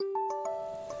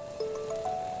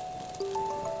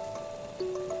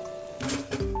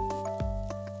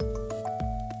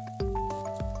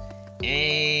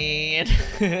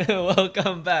and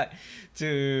welcome back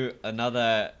to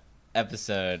another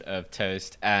episode of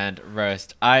Toast and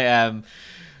Roast. I am,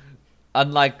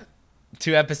 unlike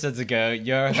 2 episodes ago,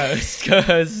 your host,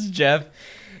 co-host Jeff,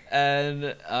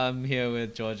 and I'm here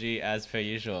with Georgie as per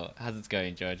usual. How's it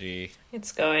going, Georgie?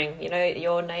 It's going. You know,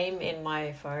 your name in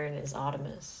my phone is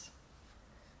Artemis.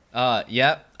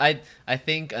 Yep. I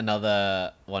think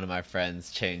another one of my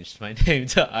friends changed my name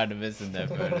to Artemis in their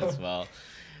phone as well.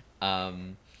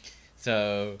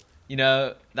 So,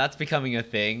 that's becoming a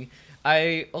thing.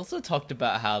 I also talked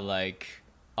about how, like,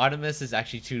 Artemis is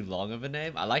actually too long of a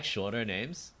name. I like shorter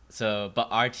names. So, but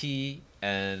RT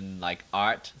and, like,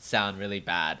 Art sound really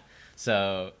bad.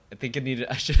 So, I think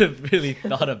I should have really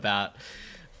thought about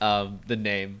the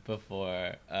name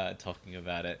before talking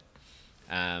about it.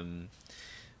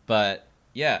 But,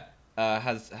 yeah,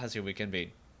 how's your weekend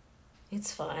been?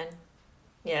 It's fine.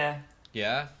 Yeah.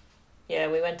 Yeah? Yeah,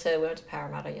 we went to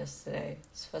Parramatta yesterday.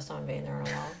 It's the first time I've been there in a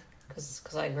while.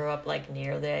 Because I grew up, like,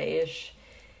 near there-ish.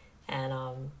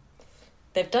 And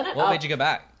they've done it What up. made you go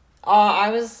back? Oh,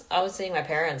 I was seeing my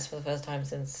parents for the first time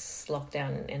since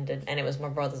lockdown ended. And it was my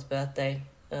brother's birthday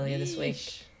earlier this week.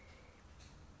 Yeesh.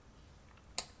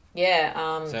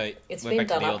 Yeah, So, it's we're been back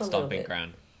to done the up old a little stomping bit.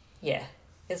 ground. Yeah,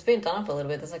 it's been done up a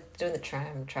little bit. There's like doing the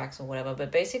tram tracks or whatever.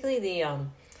 But basically,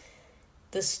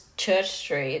 this Church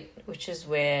Street, which is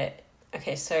where.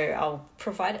 Okay, so I'll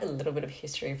provide a little bit of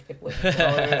history for people with no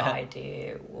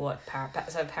idea what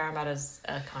Parramatta's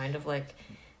kind of like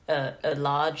a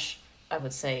large, I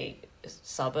would say,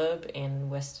 suburb in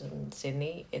Western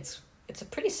Sydney. It's a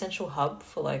pretty central hub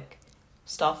for like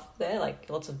stuff there, like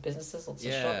lots of businesses, lots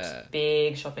of shops,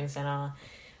 big shopping centre.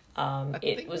 I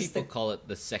think people call it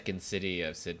the second city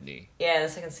of Sydney. Yeah, the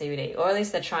second CBD, or at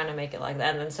least they're trying to make it like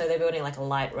that. And so they're building like a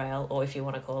light rail, or if you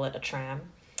want to call it a tram.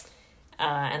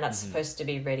 And that's supposed to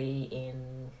be ready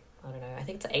in, I don't know, I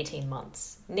think it's 18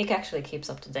 months. Nick actually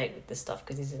keeps up to date with this stuff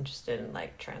because he's interested in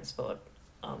like transport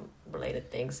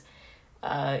related things.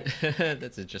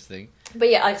 That's interesting. But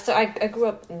yeah, I grew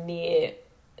up near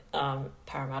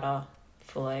Parramatta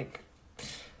for like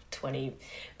 20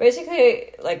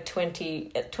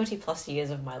 plus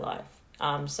years of my life.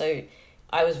 So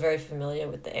I was very familiar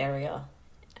with the area.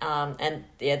 And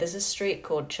yeah, there's a street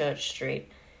called Church Street,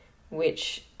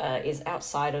 which is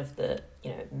outside of the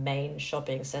main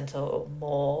shopping centre or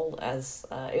mall. As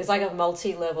it was like a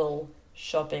multi-level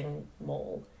shopping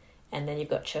mall, and then you've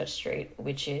got Church Street,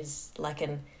 which is like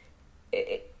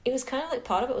it was kind of like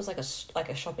part of it was like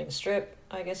a shopping strip,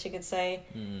 I guess you could say.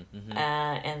 Mm-hmm.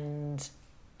 And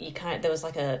there was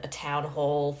like a town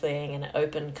hall thing and an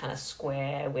open kind of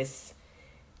square with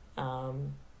a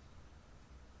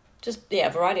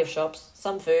variety of shops,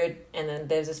 some food, and then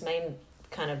there's this main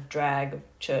kind of drag of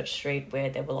Church Street where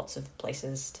there were lots of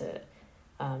places to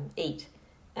eat.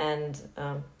 And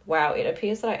wow, it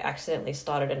appears that I accidentally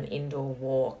started an indoor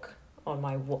walk on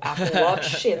my Apple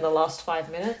Watch in the last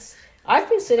 5 minutes. I've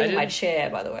been sitting in my chair,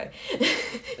 by the way.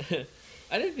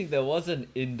 I didn't think there was an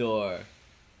indoor,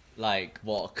 like,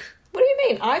 walk What do you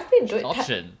mean? I've been doing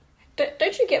option.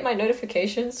 Don't you get my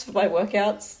notifications for my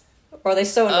workouts? Or are they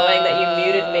so annoying that you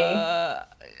muted me?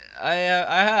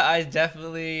 I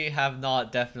definitely have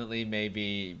not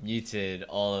maybe muted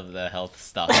all of the health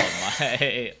stuff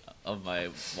on my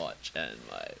watch and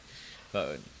my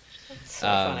phone. That's so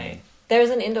funny. There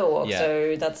is an indoor walk, yeah.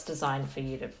 so that's designed for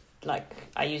you to, like,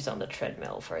 I use it on the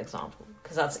treadmill, for example,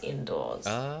 because that's indoors.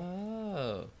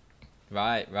 Oh,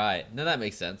 right. No, that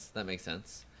makes sense.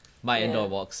 My indoor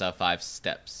walks are 5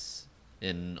 steps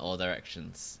in all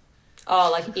directions. Oh,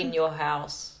 like in your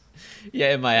house.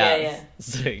 Yeah, in my house. Yeah.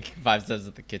 It's like 5 steps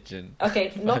at the kitchen.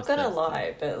 Okay, not gonna steps.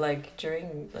 lie, but like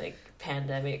during like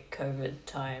pandemic COVID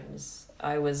times,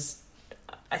 I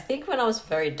think when I was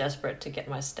very desperate to get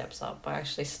my steps up, I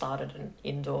actually started an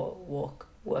indoor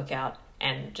workout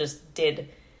and just did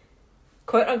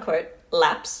quote unquote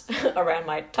laps around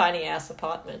my tiny ass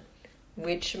apartment,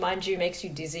 which mind you makes you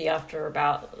dizzy after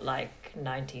about like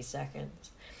 90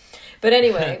 seconds. But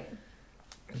anyway,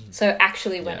 so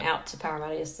actually went out to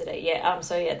Parramatta yesterday. Yeah,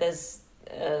 so yeah, there's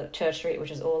Church Street,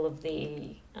 which is all of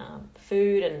the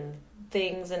food and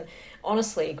things. And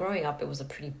honestly, growing up, it was a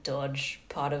pretty dodge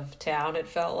part of town. It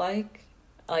felt like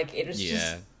it was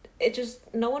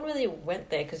just no one really went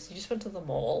there because you just went to the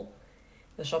mall,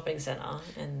 the shopping centre,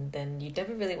 and then you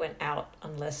never really went out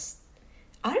unless.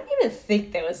 I don't even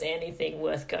think there was anything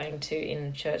worth going to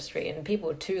in Church Street, and people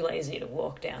were too lazy to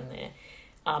walk down there.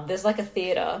 There's like a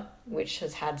theatre which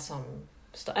has had some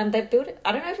stuff, and they built it.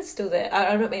 I don't know if it's still there.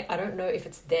 I don't know if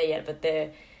it's there yet, but they're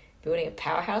building a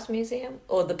Powerhouse Museum,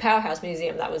 or the Powerhouse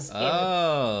Museum that was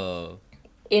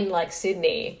in like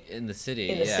Sydney, in the city.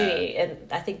 in the yeah. city, and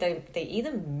I think they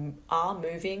either are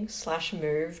moving /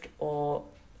 moved or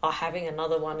are having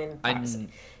another one in Paris.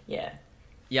 Yeah.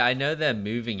 Yeah, I know they're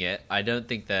moving it. I don't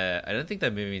think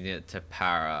they're moving it to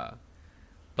Para.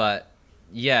 But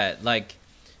yeah, like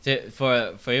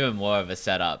for even more of a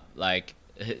setup, like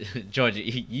Georgia,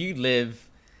 you live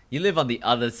on the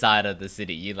other side of the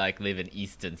city. You like live in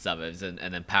eastern suburbs, and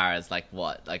then Para's like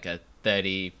what, like a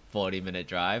 30-40 minute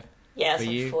drive. Yeah, it's for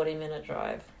like you? 40-minute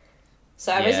drive.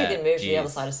 So I basically moved to the other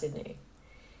side of Sydney.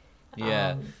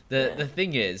 Yeah. Yeah. The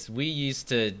thing is,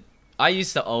 I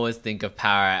used to always think of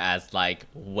Para as like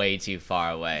way too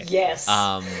far away. Yes.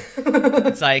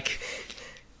 It's like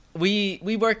we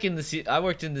work in I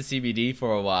worked in the CBD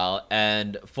for a while,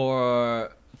 and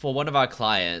for one of our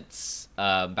clients,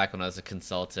 back when I was a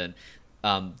consultant,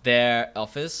 their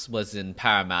office was in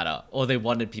Parramatta, or they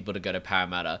wanted people to go to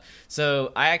Parramatta.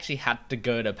 So I actually had to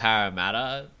go to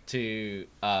Parramatta to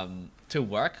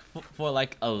work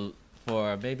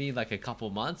for maybe like a couple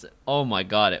months. Oh my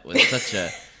god, it was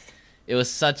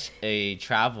such a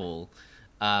travel.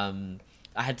 I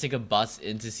had to take a bus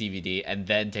into CBD and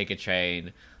then take a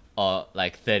train, or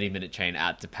like 30-minute train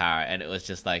out to Para, and it was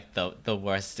just like the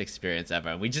worst experience ever.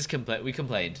 And we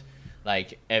complained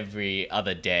like every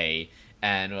other day,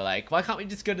 and we're like, why can't we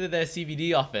just go to their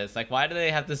CBD office? Like, why do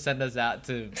they have to send us out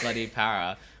to bloody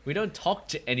Para? We don't talk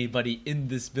to anybody in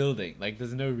this building. Like,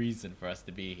 there's no reason for us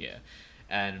to be here.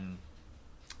 And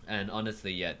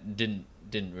honestly, yeah, didn't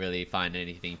really find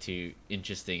anything too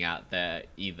interesting out there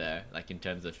either, like in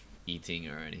terms of eating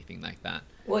or anything like that.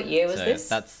 What year was this?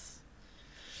 That's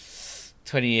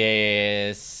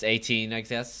 2018, I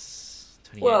guess.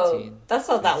 2018. Whoa, that's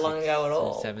not that long ago at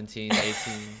all. 17, 18.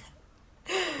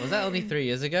 Was that only 3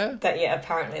 years ago?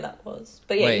 Apparently that was.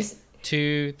 But yeah, wait,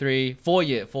 2, 3, 4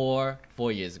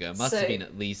 years ago. Must have been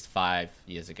at least 5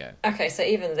 years ago. Okay, so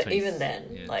even then,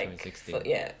 yeah, like,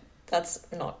 2016.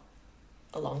 that's not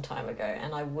a long time ago,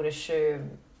 and I would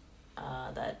assume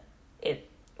that it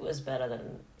was better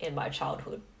than in my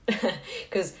childhood,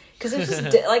 because it's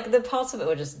just like the parts of it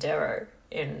were just Darrow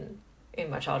in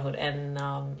my childhood, and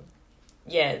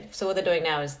so what they're doing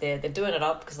now is they're doing it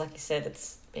up, because like you said,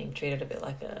 it's being treated a bit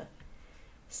like a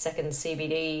second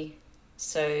CBD,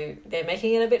 so they're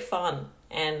making it a bit fun,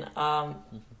 and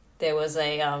there was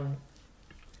a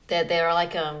there are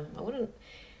like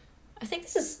I think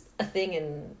this is a thing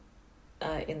in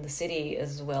the city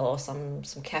as well, or some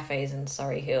cafes in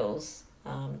Surrey Hills,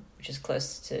 which is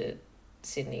close to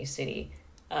Sydney City.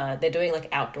 They're doing like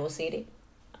outdoor seating,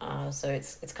 so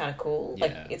it's kind of cool.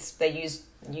 Yeah. Like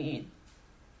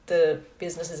the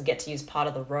businesses get to use part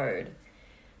of the road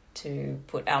to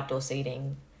put outdoor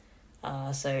seating,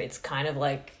 so it's kind of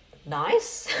like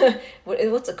nice.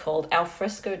 What's it called?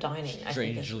 Alfresco dining.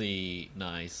 Strangely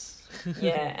nice.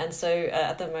 Yeah, and so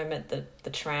at the moment the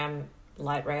tram,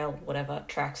 light rail, whatever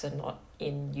tracks are not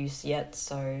in use yet,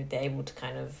 so they're able to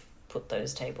kind of put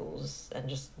those tables and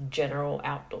just general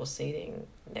outdoor seating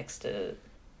next to,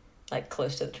 like,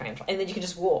 close to the tram, and then you can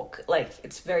just walk. Like,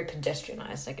 it's very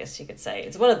pedestrianized, I guess you could say.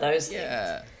 It's one of those things.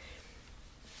 Yeah.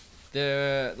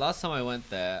 The last time I went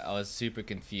there, I was super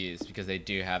confused because they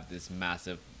do have this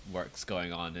massive works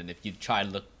going on, and if you try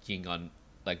looking on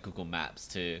like Google Maps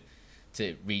to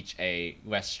reach a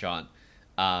restaurant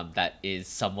that is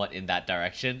somewhat in that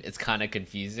direction, it's kind of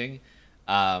confusing.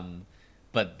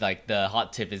 But like the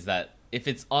hot tip is that if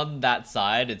it's on that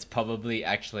side, it's probably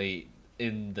actually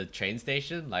in the train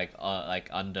station, like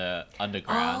underground.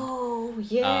 Oh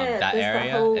yeah, that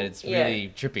area, and it's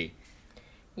really trippy.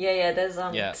 Yeah, there's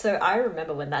So I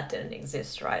remember when that didn't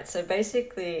exist, right? So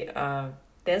basically,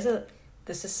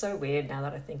 this is so weird now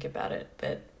that I think about it,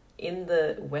 but in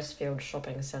the Westfield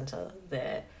shopping centre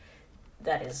there,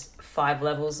 that is 5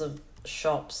 levels of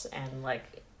shops and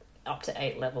like up to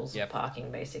 8 levels of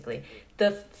parking, basically.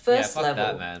 The first fuck level,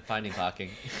 that, man. Finding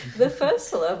parking. the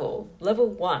first level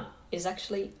 1, is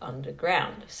actually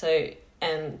underground. So,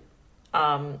 and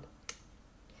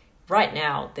right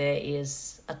now there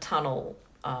is a tunnel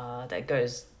that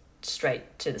goes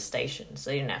straight to the station,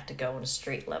 so you don't have to go on a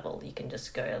street level. You can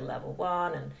just go to level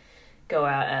 1 and go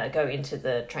out, go into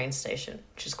the train station,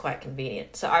 which is quite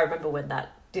convenient. So I remember when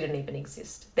that didn't even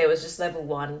exist. There was just level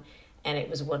 1, and it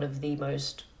was one of the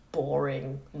most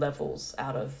boring levels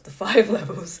out of the 5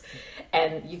 levels,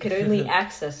 and you could only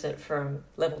access it from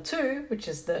level 2, which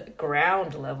is the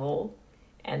ground level,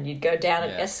 and you'd go down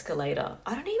an escalator.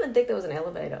 I don't even think there was an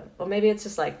elevator, or maybe it's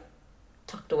just like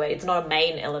tucked away. It's not a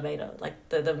main elevator. Like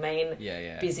the main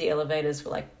busy elevators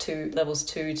were like levels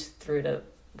 2 through to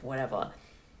whatever.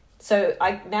 So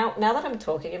now that I'm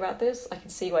talking about this, I can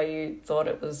see why you thought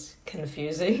it was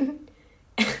confusing.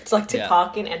 It's like to Yeah.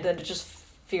 park in and then to just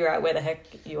figure out where the heck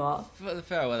you are.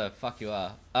 Figure out where the fuck you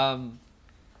are.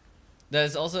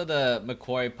 There's also the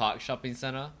Macquarie Park Shopping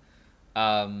Center,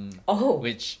 Oh,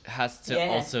 which has to yeah.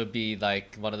 also be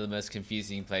like one of the most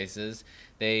confusing places.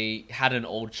 They had an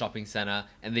old shopping center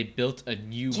and they built a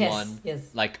new Yes, one yes.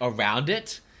 like around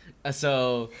it.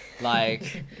 So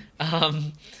like,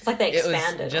 It's like they it was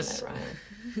expanded just- on it,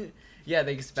 right? yeah,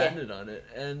 they expanded on it,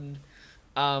 and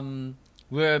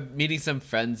we're meeting some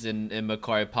friends in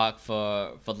Macquarie Park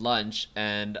for lunch,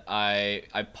 and I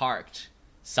parked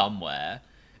somewhere,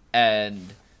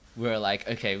 and we're like,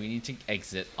 okay, we need to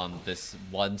exit on this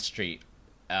one street,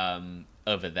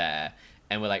 over there,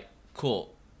 and we're like,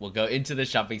 cool, we'll go into the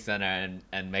shopping center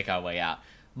and make our way out.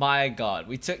 My God,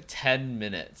 we took 10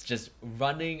 minutes just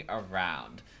running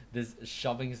around this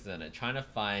shopping center trying to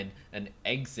find an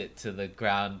exit to the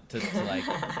ground to like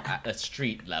at a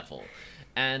street level,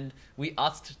 and we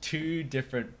asked two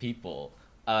different people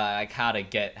like how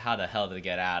the hell to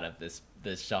get out of this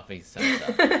shopping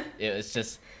center. It was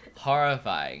just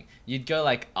horrifying. You'd go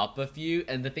like up a few,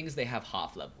 and the things, they have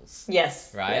half levels,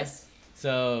 Yes. right? Yes.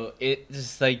 So it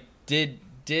just like did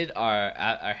our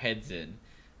heads in.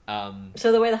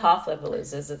 So the way the half level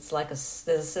is it's like there's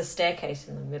a staircase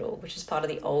in the middle, which is part of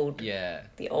the old Yeah.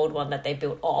 one that they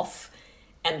built off,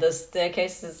 and the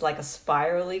staircase is like a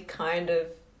spirally kind of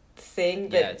thing.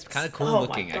 That Yeah, it's kinda cool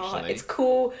looking, actually. It's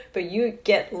cool, but you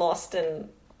get lost, and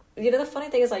the funny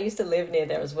thing is I used to live near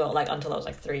there as well, like until I was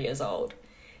like 3 years old.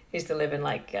 I used to live in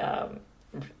like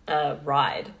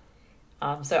Ryde.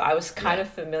 So I was kind Yeah. of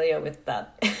familiar with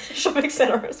that shopping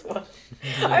center as well.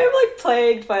 I am like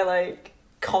plagued by like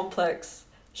complex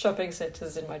shopping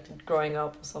centers in my growing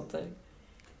up or something.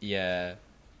 Yeah.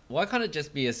 Why can't it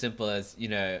just be as simple as,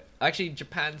 actually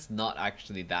Japan's not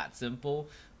actually that simple,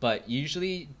 but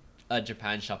usually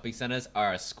Japan shopping centers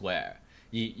are a square.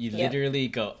 You Yep. literally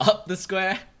go up the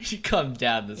square, you come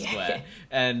down the Yeah. square,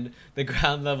 and the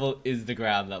ground level is the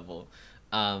ground level.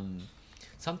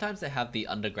 Sometimes they have the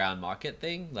underground market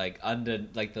thing, like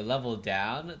the level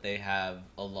down, they have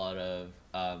a lot of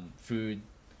food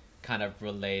kind of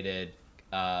related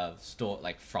store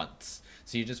like fronts.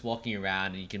 So you're just walking around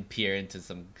and you can peer into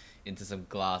some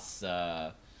glass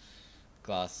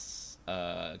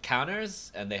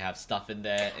counters, and they have stuff in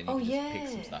there, and you Oh, can just pick yeah.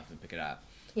 some stuff and pick it up.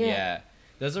 Yeah.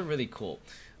 Those are really cool.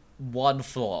 One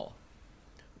flaw,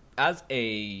 as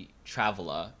a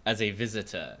traveler, as a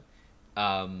visitor,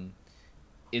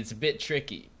 it's a bit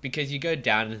tricky because you go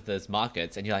down into those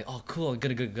markets and you're like, oh cool, I'm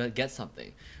gonna go get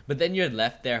something, but then you're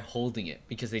left there holding it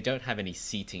because they don't have any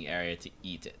seating area to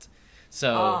eat it.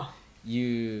 So Ah.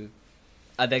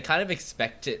 they kind of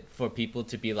expect it for people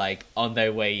to be like on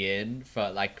their way in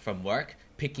from work,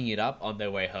 picking it up on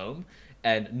their way home,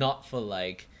 and not for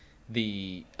like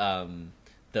the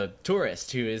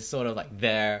tourist who is sort of like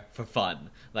there for fun.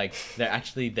 Like they're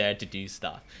actually there to do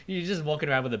stuff. You're just walking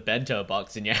around with a bento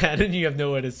box in your hand and you have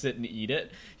nowhere to sit and eat it.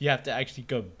 You have to actually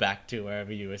go back to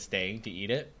wherever you were staying to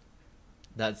eat it.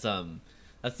 That's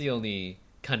the only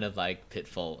kind of like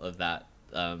pitfall of that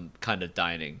kind of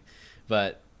dining.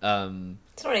 But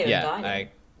It's not even yeah, dining.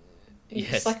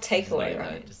 It's yes, like takeaway, it's not,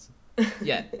 right? just-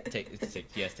 yeah,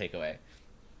 takeaway.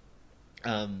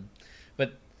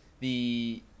 But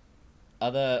the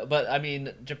but I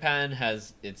mean, Japan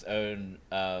has its own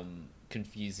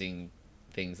confusing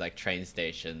things like train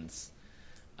stations.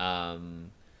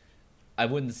 I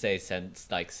wouldn't say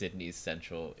like Sydney's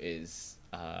Central is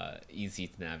easy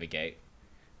to navigate,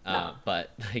 No.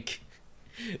 but like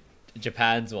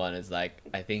Japan's one is like,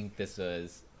 I think this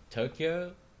was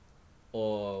Tokyo,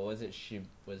 or was it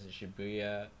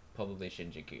Shibuya? Probably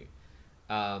Shinjuku.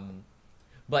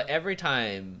 But every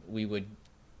time we would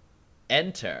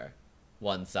enter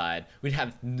one side, we'd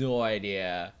have no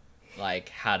idea like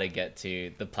how to get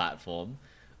to the platform.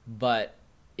 But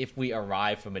if we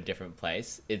arrive from a different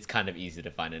place, it's kind of easy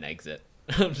to find an exit.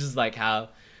 I'm just like, how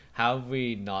have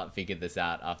we not figured this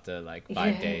out after like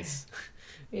 5 Yeah. days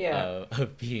Yeah.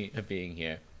 of being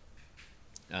here?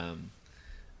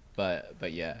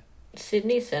 But yeah.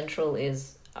 Sydney Central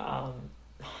is.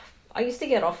 I used to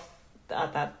get off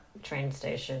at that train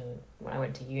station when I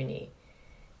went to uni,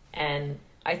 and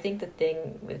I think the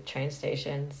thing with train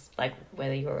stations, like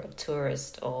whether you're a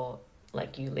tourist or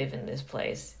like you live in this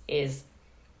place, is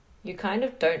you kind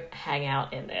of don't hang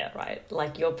out in there, right?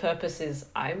 Like your purpose is,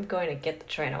 I'm going to get the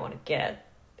train I want to get,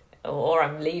 or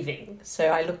I'm leaving. So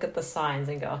I look at the signs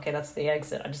and go, okay, that's the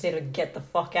exit. I just need to get the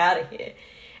fuck out of here.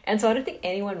 And so I don't think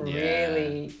anyone Yeah.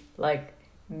 really like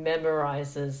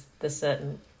memorizes the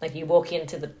certain, like you walk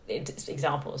into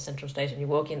example of Central Station, you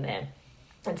walk in there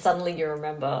and suddenly you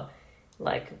remember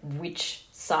like which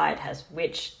side has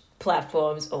which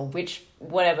platforms or which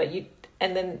whatever you,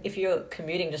 and then if you're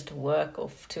commuting just to work or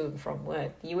to and from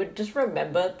work, you would just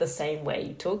remember the same way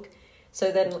you took.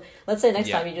 So then let's say next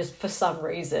time you just for some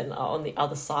reason are on the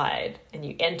other side and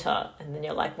you enter and then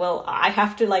you're like, well, I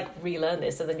have to like relearn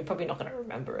this, and then you're probably not going to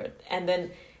remember it. And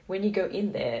then when you go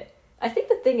in there, I think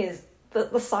the thing is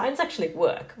the signs actually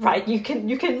work, right? You can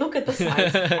look at the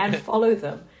signs and follow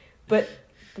them. But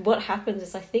what happens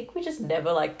is I think we just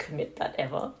never like commit that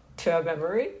ever to our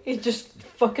memory. You just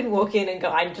fucking walk in and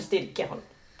go, I just need to get on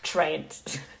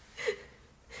trains.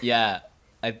 Yeah,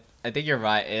 I think you're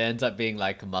right. It ends up being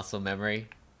like muscle memory,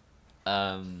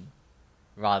 rather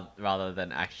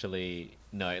than actually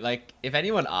know. Like if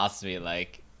anyone asks me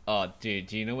like, oh dude,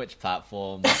 do you know which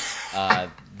platform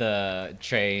the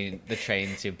train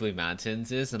to Blue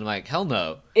Mountains is? And I'm like, hell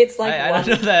no. It's like I don't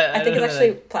know that. I think it's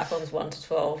actually platforms 1 to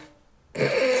 12.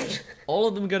 All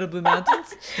of them go to Blue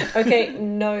Mountains? Okay,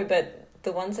 no, but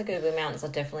the ones that go to Blue Mountains are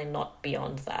definitely not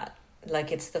beyond that.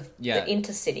 Like it's the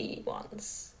intercity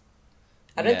ones.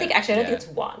 I don't think it's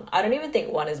one. I don't even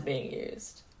think one is being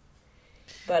used.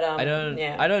 But I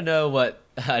don't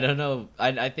know.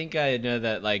 I think I know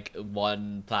that like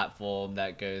one platform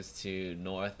that goes to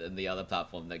north and the other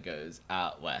platform that goes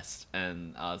out west,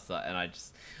 and I was like,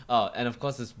 and of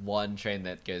course there's one train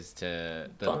that goes to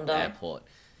the Bondi airport.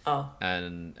 Oh.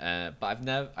 And but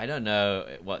I don't know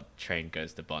what train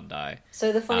goes to Bondi.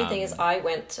 So the funny thing is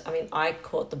I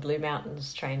caught the Blue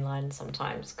Mountains train line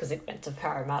sometimes because it went to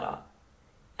Parramatta,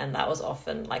 and that was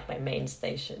often like my main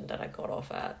station that I got off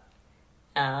at.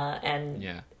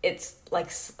 And it's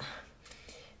like,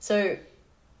 so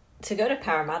to go to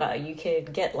Parramatta, you can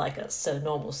get like a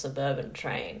normal suburban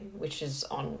train, which is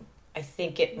on, I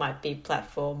think it might be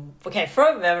platform, I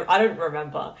don't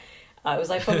remember. It was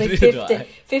like probably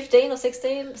 15 or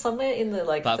 16, somewhere in the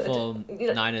like... Platform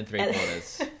 9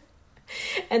 3/4.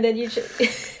 And then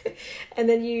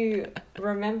you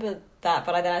remember that,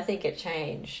 but then I think it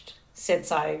changed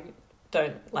since I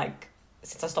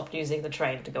stopped using the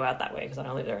train to go out that way because I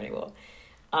don't live there anymore.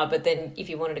 But then if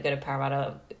you wanted to go to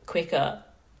Parramatta quicker,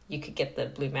 you could get the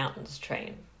Blue Mountains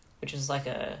train, which is like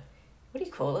a, what do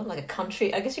you call them? Like a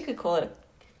country, I guess you could call it...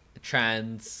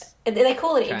 They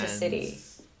call it intercity.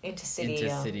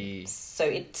 Intercity. So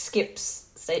it skips,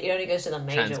 so it only goes to the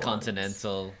major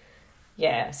Transcontinental. ones.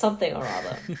 Yeah, something or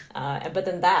other. But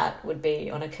then that would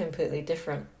be on a completely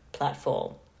different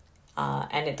platform.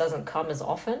 And it doesn't come as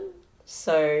often.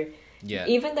 So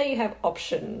even though you have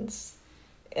options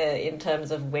in terms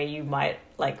of where you might,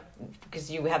 like, because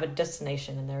you have a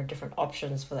destination and there are different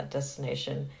options for that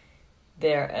destination,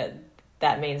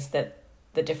 that means that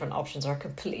the different options are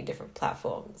completely different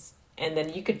platforms. And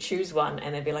then you could choose one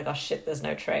and then be like, oh shit, there's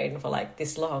no train for like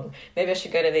this long. Maybe I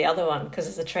should go to the other one because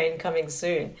there's a train coming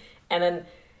soon. And then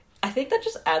I think that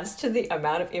just adds to the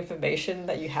amount of information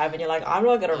that you have. And you're like, I'm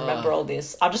not going to remember all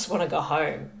this. I just want to go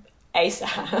home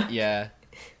ASAP. Yeah.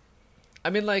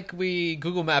 I mean, like, we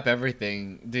Google Map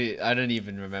everything. I don't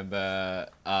even remember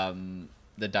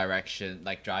the direction,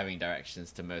 like driving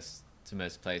directions to most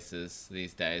places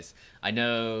these days. I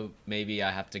know maybe I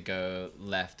have to go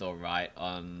left or right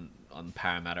on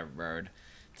Parramatta Road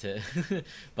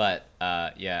but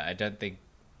I don't think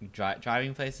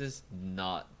driving places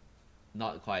not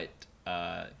quite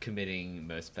committing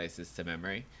most places to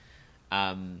memory.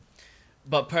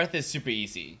 But Perth is super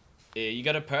easy. You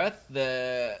go to Perth,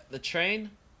 the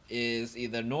train is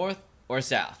either north or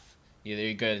south. Either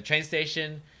you go to the train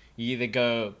station, you either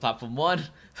go platform 1,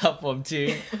 platform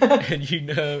 2,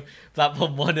 and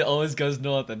platform 1 it always goes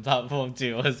north and platform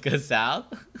 2 always goes south.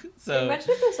 So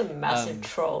imagine if there's a massive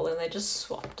troll and they just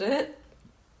swapped it.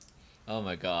 Oh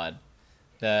my god.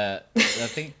 I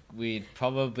think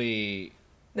there'd be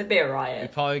a riot.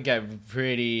 We'd probably get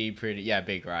pretty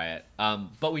big riot.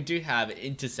 But we do have an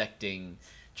intersecting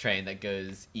train that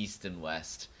goes east and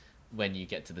west when you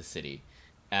get to the city.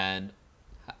 And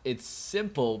it's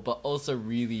simple but also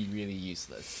really, really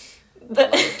useless.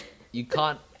 Like, you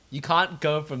can't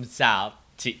go from south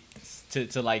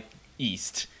to like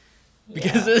east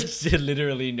because there's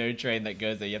literally no train that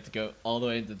goes there. You have to go all the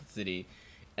way into the city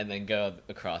and then go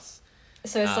across.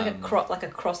 So it's like a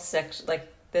cross section. Like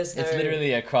there's no. It's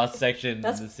literally a cross section.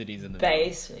 The city's in the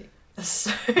basic.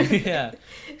 So, yeah.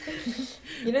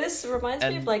 This reminds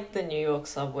me of like the New York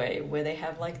subway where they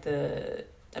have like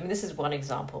this is one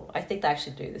example. I think they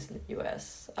actually do this in the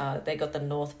US. They got the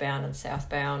northbound and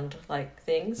southbound like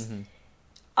things. Mm-hmm.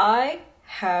 I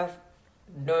have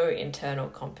no internal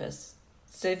compass.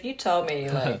 So if you told me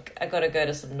like I gotta go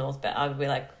to some North Bay, I'd be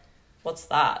like, "What's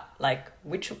that? Like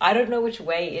which? I don't know which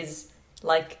way is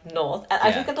like north."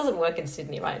 I think that doesn't work in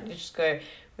Sydney, right? You just go,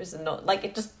 "Where's the north?" Like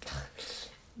it just.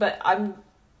 But I'm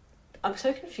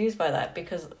so confused by that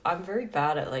because I'm very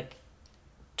bad at like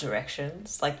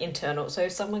directions, like internal. So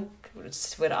if someone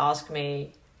would ask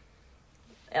me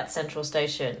at Central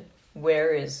Station,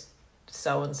 "Where is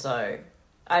so and so?"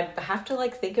 I'd have to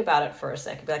like think about it for a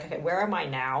second. Be like, "Okay, where am I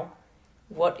now?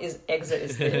 What is exit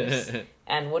is this?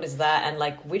 And what is that? And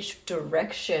like, which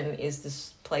direction is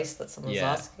this place that someone's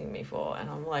asking me for?" And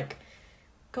I'm like,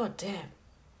 God damn.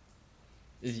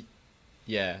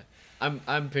 Yeah.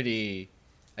 I'm pretty...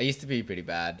 I used to be pretty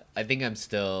bad. I think I'm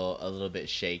still a little bit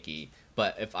shaky.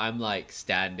 But if I'm like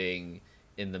standing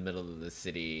in the middle of the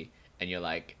city and you're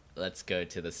like, "Let's go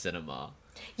to the cinema."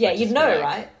 Yeah, you'd know, like,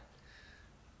 right?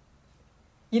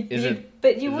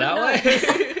 But you wouldn't know.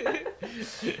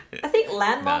 I think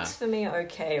landmarks for me are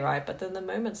okay, right? But then the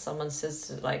moment someone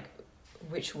says like,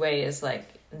 "Which way is like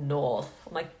north?"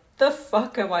 I'm like, the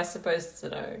fuck am I supposed to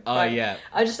know? Oh, like, yeah.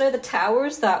 I just know the tower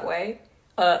is that way.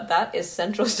 That is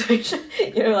Central Station.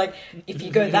 You know, like if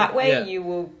you go that way, you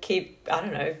will keep, I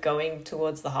don't know, going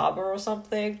towards the harbour or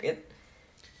something.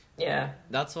 Yeah.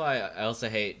 That's why I also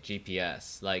hate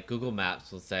GPS. Like Google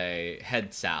Maps will say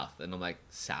head south, and I'm like,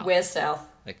 south? Where's south?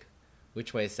 Like,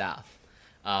 which way is south?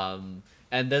 And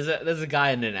there's a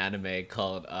guy in an anime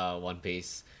called One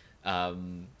Piece.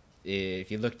 If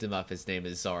you looked him up, his name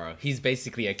is Zoro. He's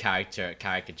basically a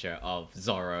caricature of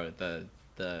Zoro,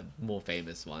 the more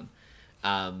famous one.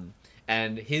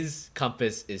 And his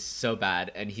compass is so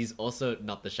bad, and he's also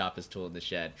not the sharpest tool in the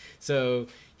shed. So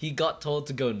he got told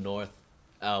to go north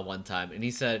one time, and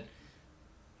he said,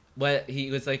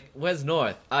 he was like, "Where's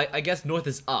north? I guess north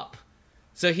is up."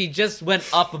 So he just went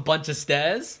up a bunch of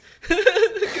stairs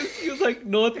because he was like,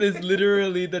 "North is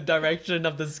literally the direction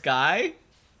of the sky."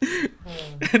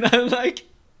 And I'm like,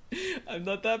 I'm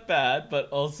not that bad, but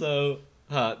also,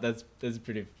 it's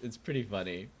pretty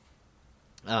funny.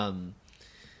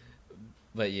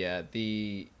 But yeah,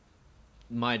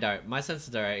 my sense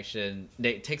of direction,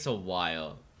 it takes a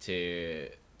while to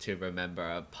remember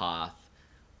a path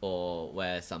or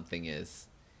where something is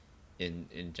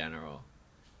in general.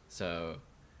 So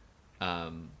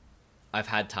I've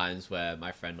had times where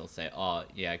my friend will say, "Oh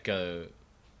yeah, go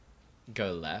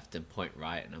left and point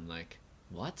right," and I'm like,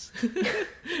 what?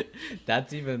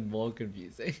 That's even more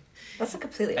confusing. That's a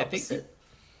completely opposite.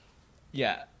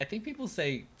 I think people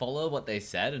say follow what they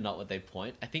said and not what they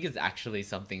point. I think it's actually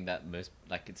something that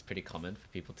it's pretty common for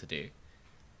people to do.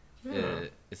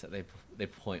 Is that they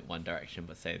point one direction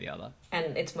but say the other.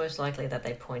 And it's most likely that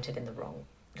they pointed in the wrong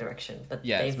direction, but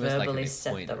they verbally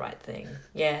said the right thing.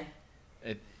 Yeah.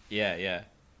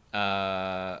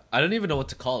 I don't even know what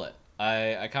to call it.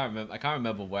 I can't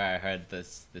remember where I heard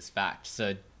this fact.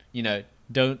 So,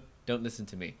 don't listen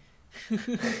to me.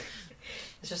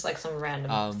 It's just like some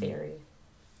random theory.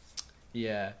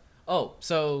 Yeah. Oh,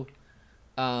 so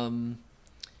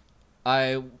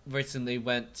I recently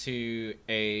went to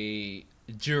a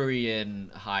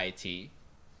durian high tea,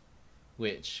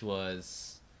 which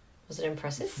was it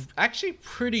impressive? Actually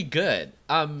pretty good.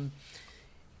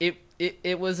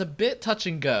 It was a bit touch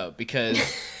and go because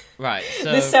right,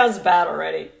 so this sounds bad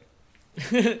already.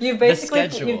 You've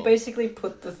basically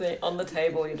put the thing on the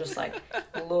table. You're just like,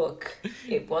 look,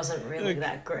 it wasn't really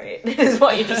that great. Is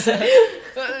what you just said.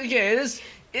 Okay,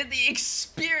 the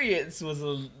experience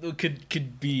was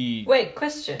could be. Wait,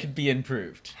 question. Could be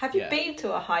improved. Have you been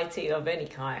to a high tea of any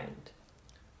kind?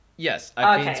 Yes,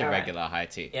 I've been to regular high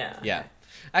tea. Yeah. Yeah.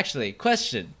 Actually,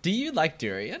 question: do you like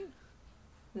durian?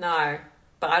 No,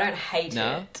 but I don't hate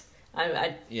it.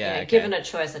 Given a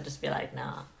choice, I'd just be like,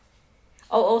 nah.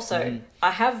 Oh, also,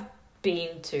 I have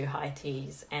been to high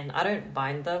teas, and I don't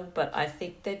mind them, but I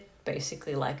think they're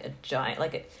basically like a giant,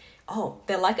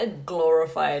 they're like a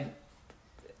glorified,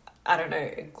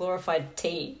 glorified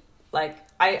tea. Like,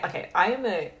 I'm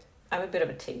a bit of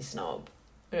a tea snob.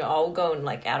 I'll go and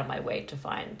out of my way to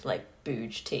find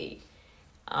booge tea.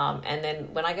 And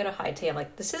then when I go to high tea, I'm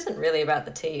like, this isn't really about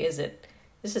the tea, is it?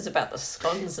 This is about the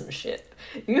scones and shit.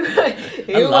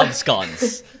 I love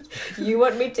scones. You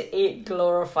want me to eat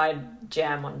glorified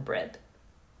jam on bread?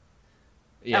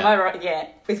 Yeah. Am I right? Yeah,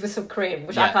 with some cream,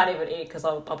 which I can't even eat because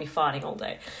I'll be farting all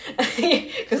day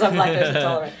because I'm lactose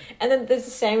intolerant. And then there's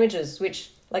the sandwiches, which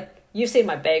you've seen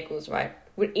my bagels, right?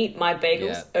 Would eat my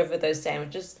bagels over those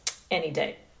sandwiches any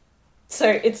day. So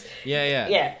it's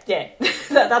yeah.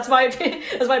 That's my opinion.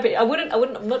 That's my opinion. I wouldn't.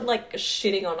 I'm not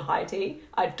shitting on high tea.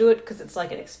 I'd do it because it's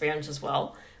an experience as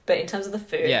well. But in terms of the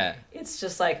food, it's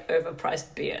just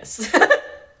overpriced BS.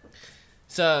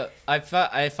 So I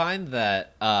find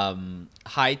that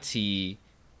high tea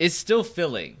is still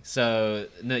filling. So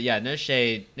no, yeah, no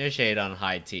shade on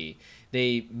high tea.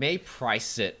 They may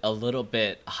price it a little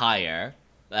bit higher,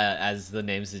 as the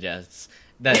name suggests,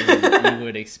 than you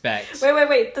would expect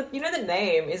Wait. You know the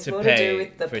name is to more to do pay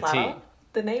with the for platter. tea.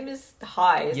 The name is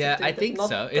high. Is Yeah, to do I with think not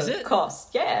so. the Is it?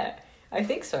 cost? Yeah, I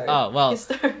think so. Oh, well,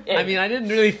 Yeah. I mean, I didn't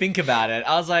really think about it.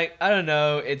 I was like, I don't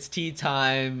know, it's tea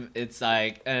time. It's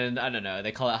like, and I don't know,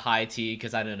 they call it high tea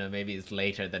because I don't know, maybe it's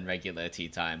later than regular tea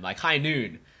time, like high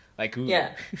noon. Like, ooh,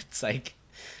 Yeah. it's like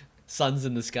sun's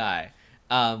in the sky.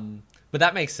 But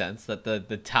that makes sense that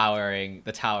the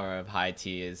tower of high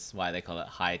tea is why they call it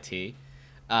high tea.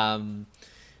 Um,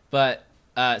 but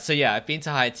so yeah, I've been to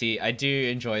high tea. I do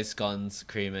enjoy scones,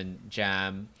 cream, and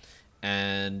jam,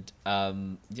 and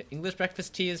yeah, English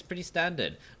breakfast tea is pretty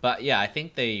standard. But yeah, I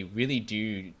think they really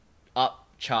do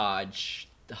upcharge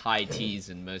high teas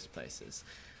in most places.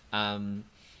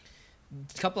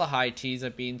 A couple of high teas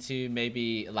I've been to,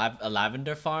 maybe a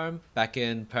lavender farm back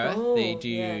in Perth. They Oh, do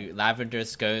yeah. lavender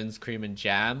scones, cream and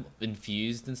jam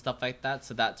infused and stuff like that.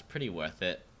 So that's pretty worth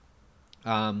it.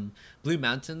 Blue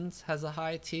Mountains has a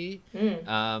high tea.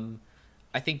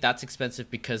 I think that's expensive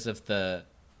because of the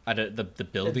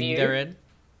building view? they're in,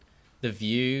 the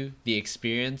view, the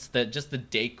experience, the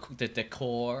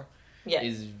decor Yeah.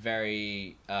 is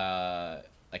very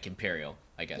like imperial,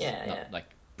 I guess, Yeah, not yeah. like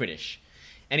British.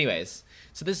 Anyways,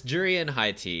 so this Durian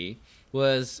high tea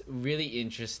was really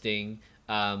interesting.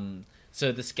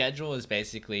 So the schedule is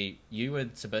basically you were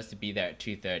supposed to be there at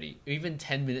 2:30, even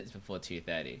 10 minutes before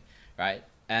 2:30, right?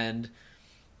 And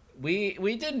we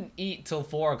didn't eat till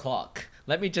 4 o'clock.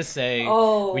 Let me just say,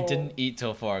 Oh. we didn't eat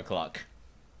till 4 o'clock.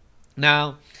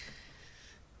 Now,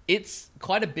 it's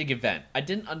quite a big event. I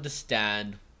didn't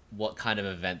understand what kind of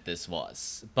event this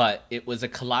was, but it was a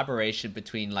collaboration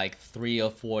between like 3 or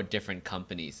 4 different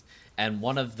companies, and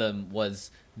one of them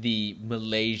was the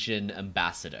Malaysian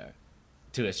ambassador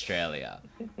to Australia.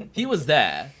 He was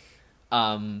there,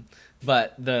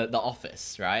 but the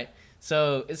office, right?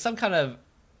 So it's some kind of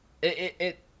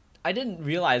it I didn't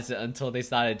realize it until they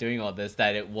started doing all this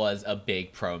that it was a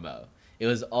big promo. It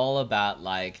was all about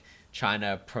like trying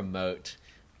to promote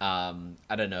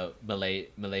I don't know,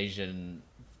 Malaysian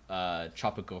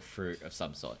tropical fruit of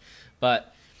some sort.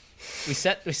 But we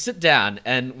sit down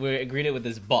and we're greeted with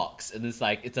this box, and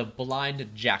it's a blind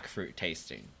jackfruit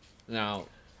tasting. Now,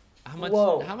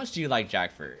 Whoa. how much do you like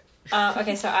jackfruit?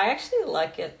 Okay, so I actually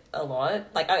like it a lot.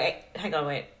 Like, okay, hang on,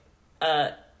 wait.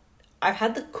 I've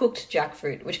had the cooked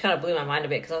jackfruit, which kind of blew my mind a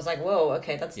bit because I was like, "Whoa,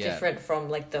 okay, that's Yeah. different from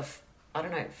like I don't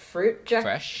know, fruit jack."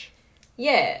 Fresh.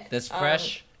 Yeah. There's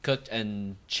fresh, cooked,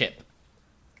 and chip.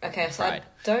 Okay, so fried. I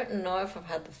don't know if I've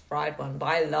had the fried one, but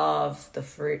I love the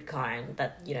fruit kind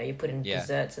that you put in Yeah.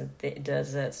 desserts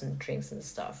and drinks and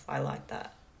stuff. I like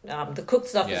that. The cooked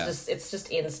stuff Yeah. is just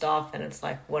in stuff, and it's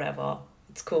like whatever,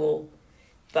 it's cool.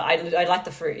 But I like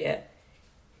the fruit, yeah.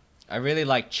 I really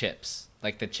like chips,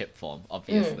 like the chip form,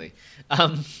 obviously.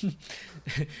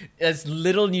 As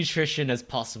little nutrition as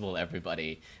possible,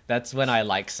 everybody. That's when I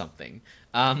like something.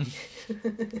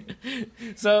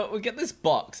 So we get this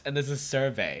box and there's a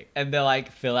survey, and they're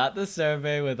like, fill out the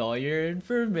survey with all your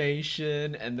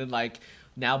information, and then like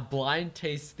now blind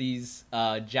taste these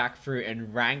jackfruit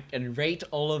and rank and rate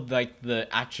all of like the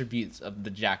attributes of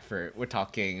the jackfruit. We're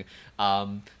talking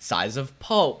size of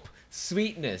pulp,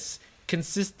 sweetness,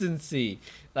 consistency,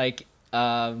 like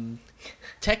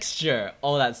texture,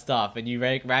 all that stuff, and you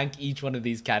rank each one of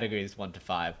these categories 1 to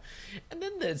 5. And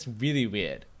then it's really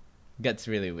weird. It gets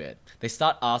really weird. They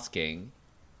start asking,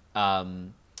 how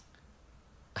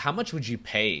much would you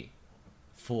pay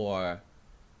for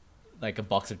like a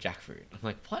box of jackfruit? I'm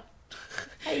like, what?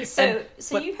 Hey, so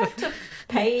but- you have to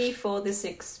pay for this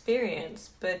experience,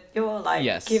 but you're like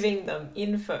Yes. giving them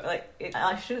info. Like,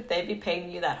 shouldn't they be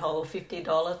paying you that whole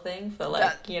 $50 thing for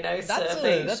like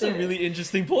survey? That's a really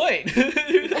interesting point.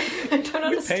 I don't We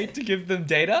understand. paid to give them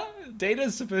data. Data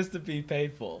is supposed to be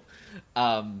paid for.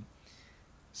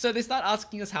 So they start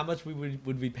asking us how much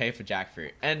would we pay for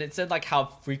jackfruit, and it said like how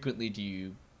frequently do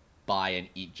you buy and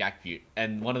eat jackfruit,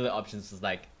 and one of the options was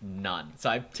like none. So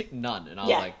I ticked none, and I was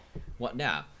Yeah. like, what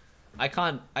now? I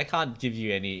can't give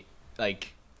you any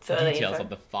like Further details info. on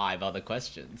the 5 other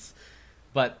questions,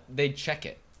 but they check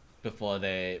it before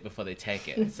they take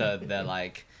it. So they're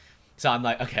like. So I'm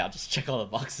like, okay, I'll just check all the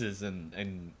boxes and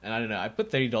I don't know. I put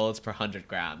 $30 per 100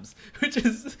 grams, which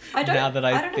is now that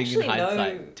I don't think in actually know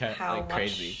hindsight, how like much,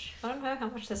 crazy. I don't know how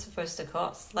much they're supposed to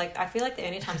cost. Like, I feel like the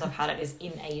only times I've had it is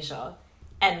in Asia,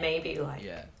 and maybe like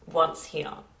Yeah, once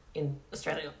here in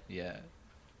Australia. yeah.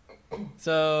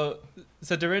 So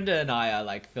so Dorinda and I are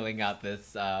like filling out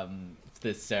this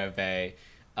survey.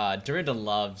 Dorinda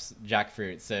loves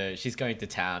jackfruit, so she's going to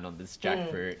town on this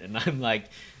jackfruit, and I'm like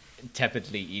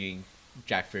tepidly eating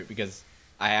jackfruit because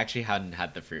I actually hadn't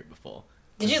had the fruit before.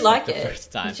 Did This you is, like the it?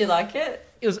 first time. Did you like it?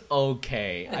 It was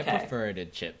okay. I Okay. prefer it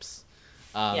in chips.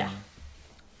 Yeah.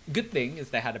 Good thing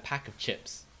is they had a pack of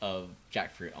chips of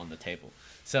jackfruit on the table.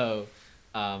 So,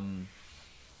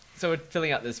 so we're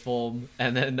filling out this form,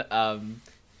 and then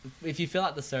if you fill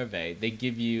out the survey, they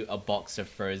give you a box of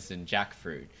frozen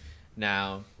jackfruit.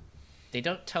 Now, they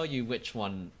don't tell you which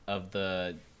one of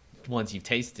the ones you've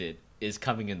tasted is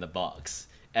coming in the box.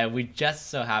 And we just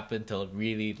so happened to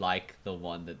really like the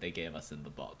one that they gave us in the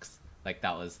box. Like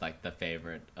that was like the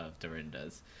favorite of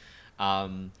Dorinda's.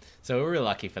 So we were really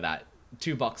lucky for that.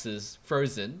 2 boxes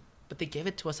frozen, but they gave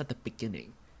it to us at the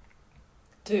beginning.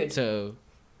 Dude. So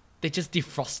they just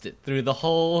defrosted through the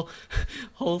whole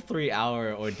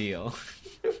 3-hour ordeal.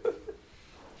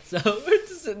 So we're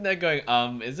just sitting there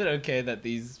going, is it okay that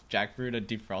these jackfruit are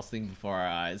defrosting before our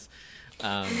eyes?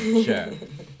 Sure.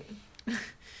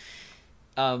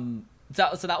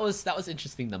 So that was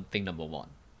interesting. Thing number one.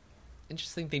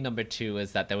 Interesting thing number two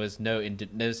is that there was no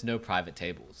private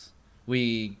tables.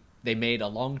 They made a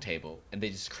long table and they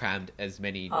just crammed as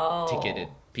many ticketed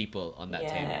people on that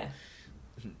table.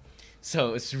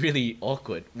 So it's really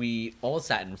awkward. We all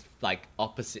sat in like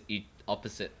opposite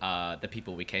the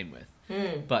people we came with.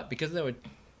 But because there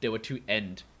were 2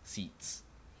 end seats,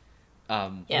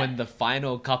 when the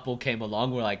final couple came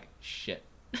along, we're like, shit.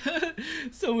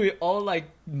 So we all like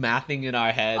mathing in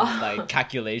our heads, like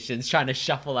calculations, trying to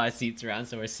shuffle our seats around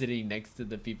so we're sitting next to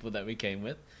the people that we came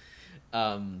with.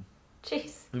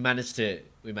 Jeez. We managed to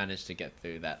get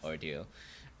through that ordeal.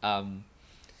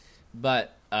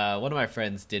 But one of my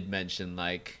friends did mention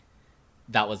like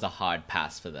that was a hard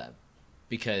pass for them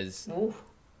because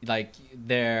like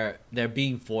they're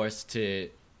being forced to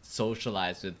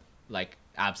socialize with like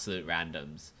absolute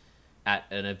randoms at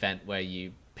an event where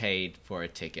you paid for a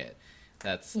ticket.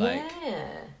 That's like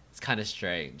it's kind of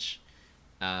strange.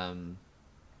 So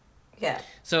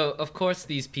of course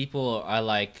these people are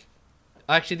like,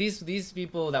 actually these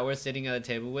people that we're sitting at a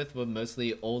table with were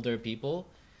mostly older people,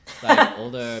 like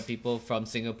older people from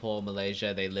Singapore,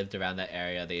 Malaysia. They lived around that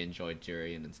area. They enjoyed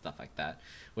durian and stuff like that.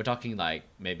 We're talking like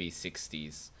maybe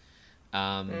 60s.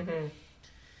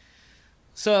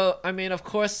 So, I mean, of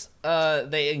course,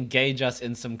 they engage us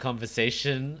in some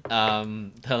conversation.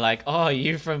 They're like, oh, are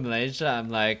you from Malaysia? I'm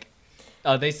like,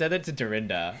 oh, they said it to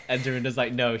Dorinda. And Dorinda's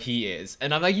like, no, he is.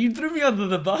 And I'm like, you threw me under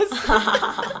the bus?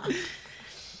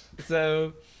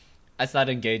 So I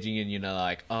started engaging in,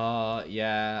 like, oh,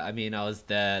 yeah, I mean, I was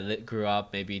there, grew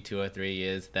up maybe 2 or 3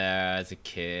 years there as a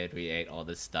kid. We ate all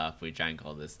this stuff. We drank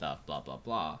all this stuff, blah, blah,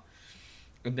 blah.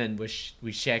 And then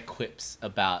we share quips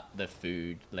about the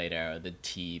food later, or the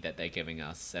tea that they're giving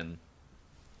us, and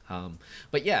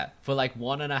but yeah, for like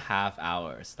 1.5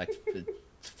 hours, like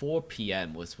 4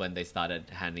 p.m. was when they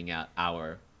started handing out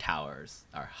our towers,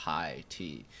 our high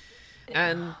tea,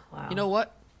 and you know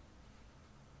what?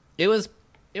 It was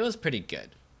pretty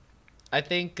good. I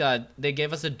think they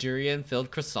gave us a durian-filled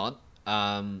croissant,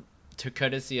 to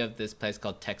courtesy of this place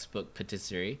called Textbook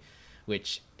Patisserie,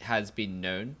 which has been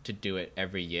known to do it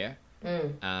every year.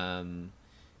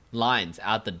 Lines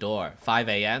out the door, 5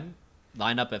 a.m.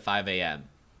 Line up at 5 a.m.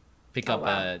 Pick up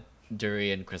a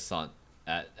durian croissant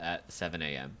at 7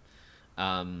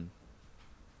 a.m.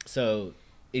 So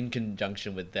in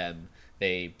conjunction with them,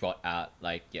 they brought out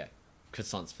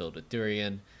croissants filled with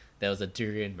durian. There was a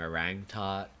durian meringue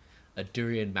tart, a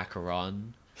durian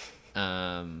macaron,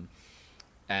 and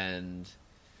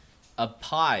a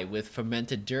pie with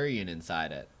fermented durian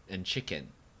inside it and chicken,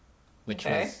 which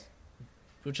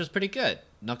was pretty good,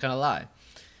 not gonna lie.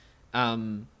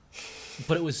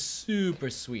 But it was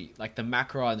super sweet. Like the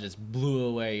macaron just blew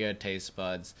away your taste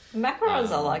buds.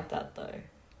 Macarons are like that though.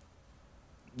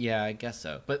 Yeah, I guess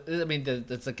so. But I mean,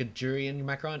 there's like a durian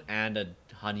macaron and a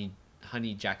honey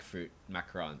jackfruit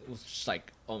macaron. It was just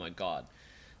like, oh my god,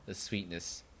 the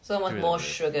sweetness. So much more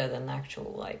sugar than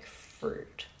actual like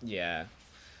fruit. Yeah.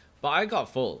 But I got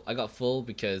full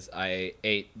because I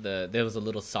ate there was a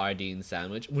little sardine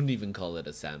sandwich. Wouldn't even call it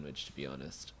a sandwich, to be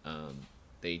honest.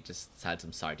 They just had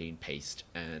some sardine paste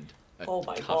and half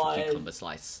a cucumber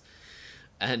slice.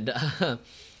 And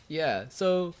yeah,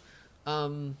 so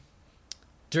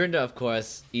Dorinda, of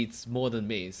course, eats more than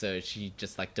me, so she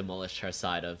just like demolished her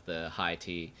side of the high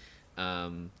tea.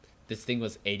 This thing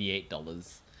was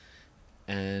 $88.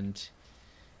 And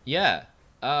yeah.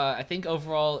 I think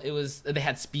overall they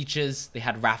had speeches, they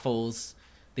had raffles,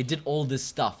 They did all this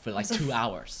stuff for like It was a 2 It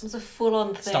hours, was a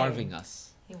full-on thing. starving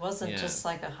us. It wasn't Yeah. just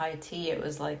like a high tea. It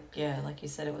was like, yeah, like you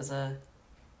said, it was an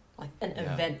Yeah.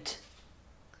 event.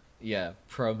 Yeah,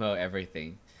 promo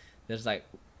everything. There's like,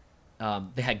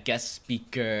 they had guest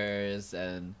speakers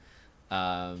and,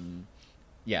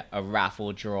 yeah, a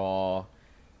raffle draw.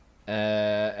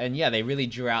 And yeah, they really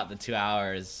drew out the 2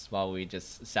 hours while we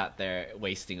just sat there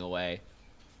wasting away,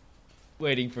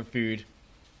 waiting for food.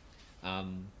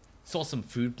 Saw some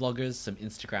food bloggers, some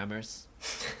Instagrammers,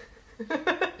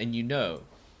 and you know,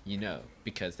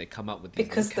 because they come up with these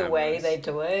Because new the way cameras, they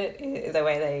do it, the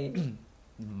way they...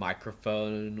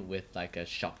 microphone with like a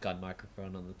shotgun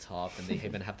microphone on the top, and they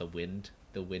even have the wind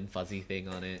fuzzy thing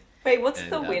on it. Wait, what's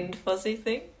And, the wind fuzzy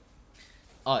thing?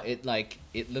 Oh, it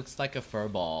looks like a fur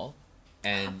ball,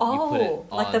 and Oh, you put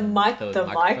it like on the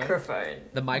microphone. microphone.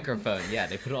 The microphone, yeah,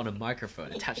 they put it on a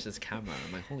microphone attached to this camera.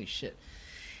 I'm like, holy shit!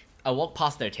 I walked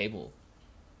past their table.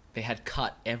 They had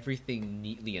cut everything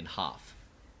neatly in half,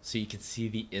 so you could see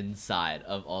the inside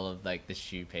of all of like the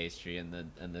choux pastry and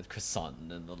the croissant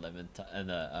and the and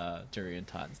the durian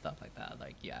tart and stuff like that.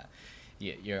 Like, yeah,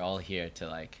 you're all here to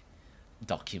like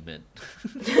document.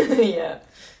 Yeah.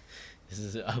 This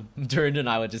is Durian and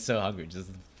I were just so hungry, just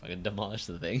fucking demolish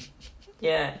the thing.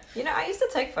 Yeah. You know, I used to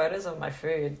take photos of my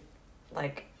food,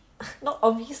 like, not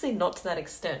obviously not to that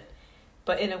extent,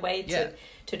 but in a way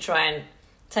to try and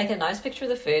take a nice picture of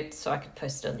the food so I could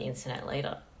post it on the internet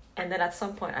later. And then at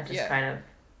some point I just kind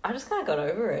of got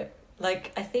over it.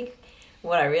 Like, I think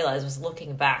what I realized was,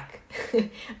 looking back,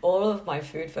 all of my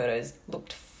food photos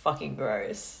looked fucking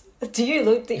gross. Do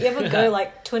you ever go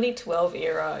like 2012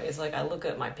 era is like, I look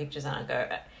at my pictures and I go,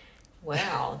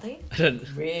 wow, they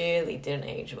really didn't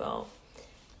age well.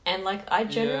 And like, I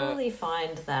generally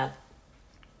find that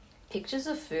pictures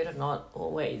of food are not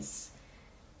always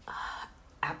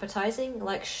appetizing.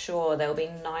 Like, sure, they'll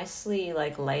be nicely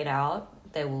like laid out,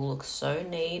 they will look so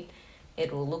neat,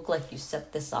 it will look like you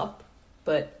set this up,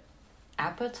 but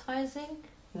appetizing,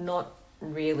 not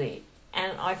really.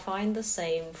 And I find the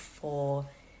same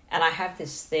and I have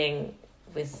this thing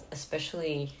with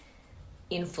especially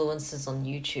influencers on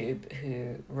YouTube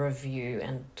who review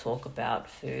and talk about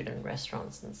food and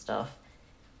restaurants and stuff,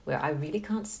 where I really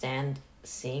can't stand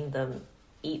seeing them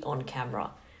eat on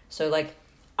camera. So like,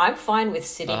 I'm fine with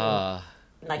sitting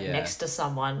next to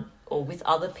someone or with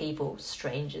other people,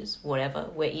 strangers, whatever.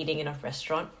 We're eating in a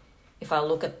restaurant. If I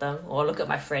look at them or look at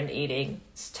my friend eating,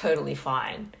 it's totally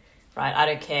fine, right? I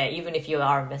don't care. Even if you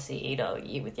are a messy eater,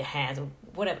 you eat with your hands or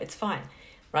whatever, it's fine,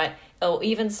 right? Or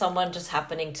even someone just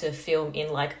happening to film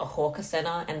in like a hawker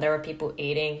center and there are people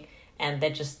eating and they're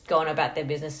just going about their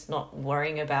business, not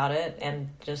worrying about it, and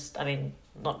just, I mean,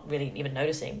 not really even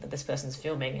noticing that this person's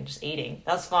filming and just eating.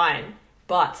 That's fine.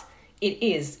 But it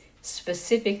is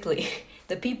specifically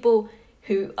the people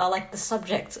who are like the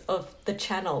subject of the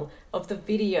channel, of the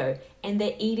video, and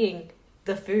they're eating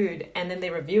the food and then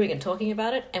they're reviewing and talking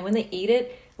about it. And when they eat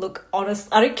it, look, honest,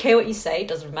 I don't care what you say, it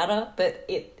doesn't matter, but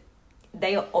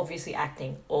they are obviously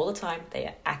acting all the time. They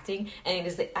are acting, and it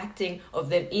is the acting of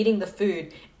them eating the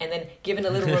food and then giving a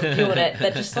little review on it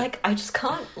that just like, I just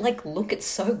can't like look, it's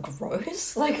so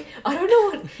gross. Like, I don't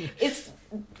know what it's,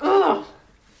 ugh.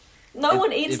 No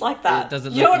one eats like that. It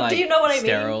doesn't do you know what I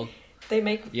sterile. mean? They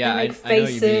make I know what you mean.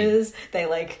 faces, they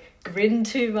like grin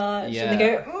too much, and they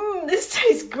go, this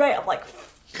tastes great. I'm like,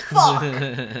 fuck.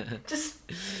 Just,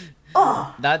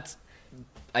 oh.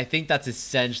 I think that's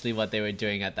essentially what they were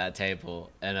doing at that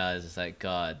table, and I was just like,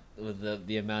 God, with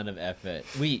the amount of effort.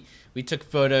 We took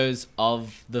photos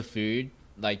of the food,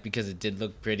 like, because it did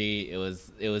look pretty. It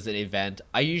was an event.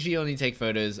 I usually only take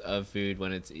photos of food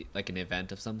when it's like an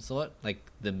event of some sort, like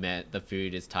the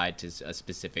food is tied to a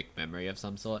specific memory of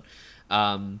some sort.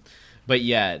 But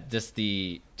yeah, just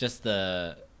the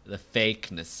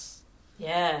fakeness.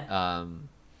 Yeah.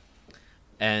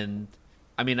 And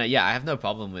I mean, yeah, I have no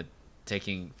problem with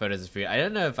taking photos of food. I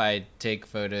don't know if I take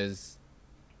photos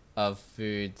of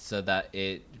food so that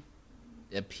it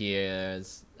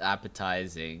appears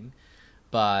appetizing,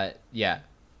 but yeah,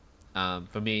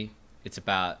 for me, it's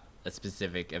about a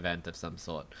specific event of some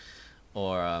sort,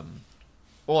 or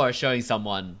showing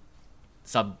someone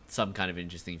some kind of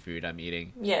interesting food I'm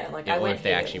eating. Yeah, like, or if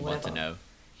they actually want to know.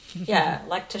 Yeah,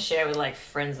 like to share with like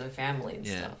friends and family and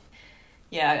stuff.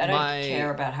 Yeah, I don't care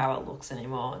about how it looks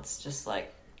anymore. It's just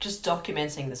like, just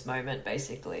documenting this moment,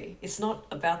 basically. It's not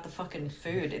about the fucking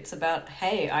food. It's about,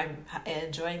 hey, I'm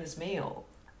enjoying this meal.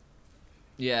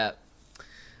 Yeah.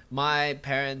 My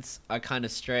parents are kind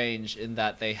of strange in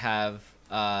that they have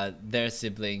their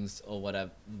siblings or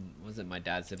whatever. Was it my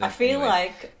dad's siblings? I feel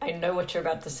like I know what you're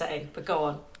about to say, but go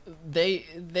on.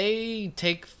 they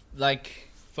take like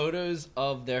photos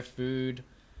of their food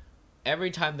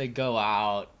every time they go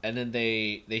out, and then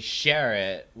they share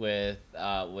it with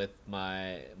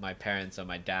my parents or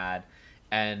my dad,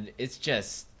 and it's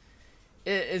just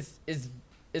it's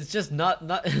just not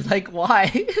like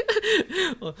why.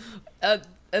 Well,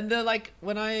 and then like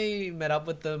when I met up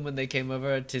with them when they came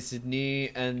over to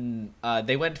Sydney, and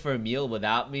they went for a meal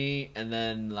without me, and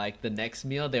then like the next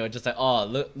meal they were just like,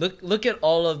 oh, look at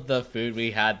all of the food we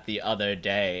had the other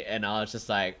day, and I was just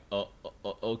like, oh,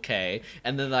 okay.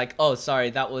 And then like, oh,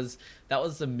 sorry, that was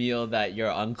the meal that your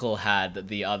uncle had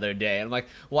the other day. And I'm like,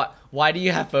 what? Why do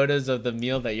you have photos of the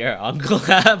meal that your uncle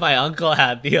had? My uncle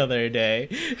had the other day.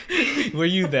 Were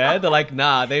you there? They're like,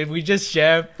 nah. We just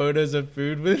share photos of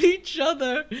food with each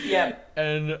other. Yeah.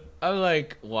 And I'm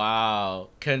like, wow.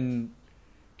 Can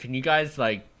you guys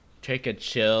like take a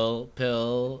chill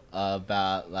pill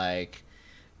about like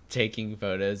taking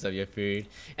photos of your food?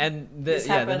 And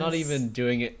they're not even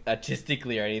doing it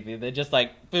artistically or anything. They're just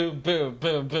like boom boom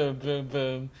boom boom boom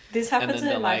boom. This happens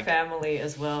in my family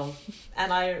as well,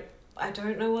 and I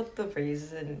don't know what the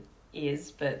reason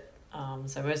is, but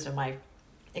so most of my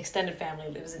extended family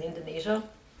lives in Indonesia,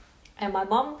 and my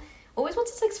mum always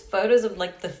wants to take photos of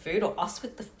like the food or us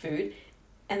with the food,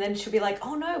 and then she'll be like,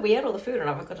 oh no, we ate all the food and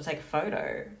I've got to take a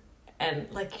photo. And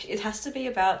like it has to be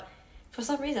about, for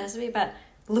some reason it has to be about,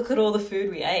 look at all the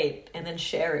food we ate and then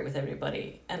share it with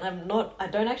everybody. And I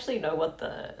don't actually know what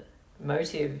the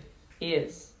motive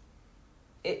is.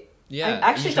 I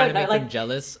actually don't know. Make like them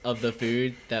jealous of the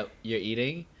food that you're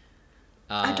eating.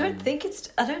 I don't think it's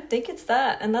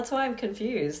that, and that's why I'm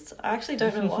confused. I actually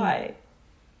don't know why.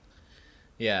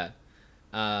 Yeah,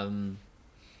 but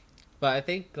I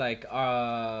think like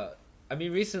I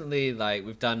mean recently like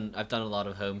I've done a lot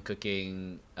of home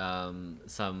cooking,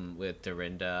 some with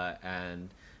Dorinda, and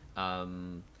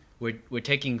we're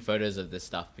taking photos of this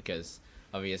stuff because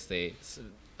obviously it's,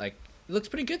 like it looks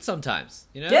pretty good sometimes,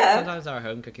 you know. Yeah. Sometimes our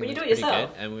home cooking looks pretty good,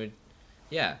 and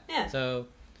yeah. So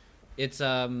it's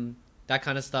that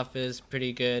kind of stuff is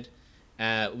pretty good.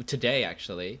 Today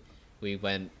actually we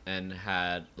went and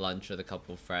had lunch with a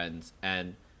couple of friends,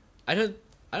 and I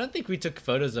don't think we took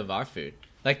photos of our food.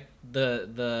 Like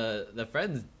the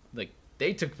friends, like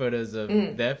they took photos of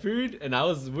their food, and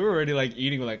we were already like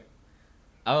eating. Like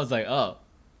I was like, oh,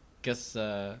 guess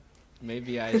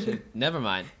maybe I should. Never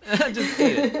mind, just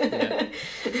eat it.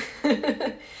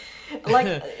 Yeah. Like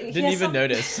didn't even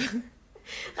notice.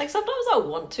 Like sometimes I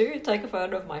want to take a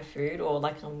photo of my food, or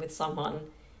like I'm with someone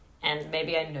and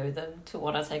maybe I know them to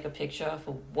want to take a picture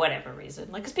for whatever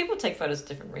reason. Like, because people take photos for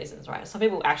different reasons, right? Some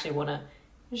people actually want to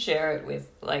share it with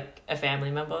like a family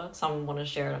member. Some want to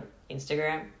share it on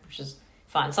Instagram, which is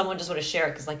fine. Someone just want to share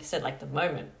it because, like you said, like the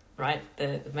moment, right?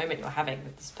 The moment you're having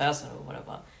with this person or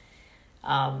whatever.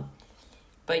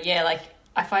 But yeah, like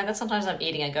I find that sometimes I'm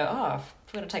eating and go, oh, I'm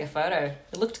going to take a photo.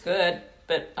 It looked good,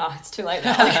 but it's too late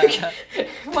now. Like,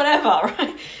 whatever,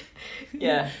 right?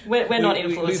 Yeah, we're not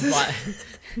influencers.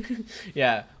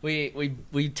 Yeah,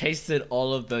 we tasted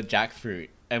all of the jackfruit,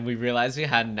 and we realized we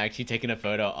hadn't actually taken a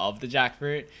photo of the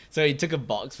jackfruit. So he took a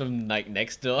box from like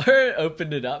next door,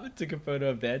 opened it up, and took a photo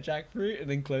of their jackfruit, and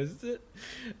then closed it.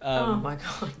 Oh my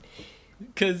god!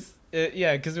 Because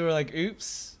we were like,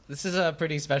 oops, this is a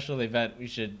pretty special event. We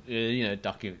should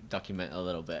document a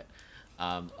little bit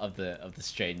of the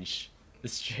strange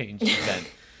event.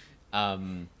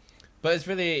 But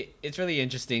it's really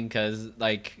interesting because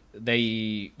like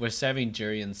they were serving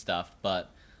durian stuff, but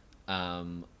a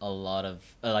lot of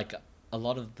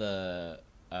the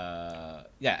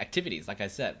activities, like I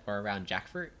said, were around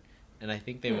jackfruit, and I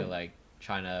think they were like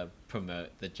trying to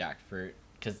promote the jackfruit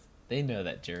because they know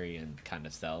that durian kind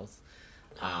of sells.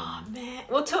 Oh man!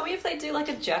 Well, tell me if they do like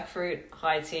a jackfruit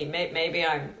high tea. Maybe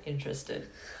I'm interested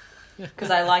because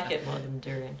I like it more than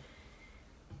durian.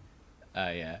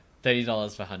 Yeah.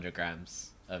 $30 for 100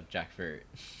 grams of jackfruit.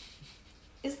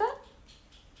 Is that?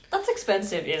 That's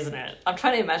expensive, isn't it? I'm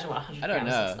trying to imagine what 100 grams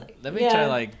is like. I don't know. Let me try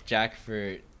like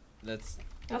jackfruit. That's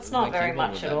not very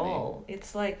much at all.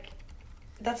 It's like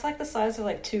that's like the size of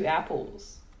like 2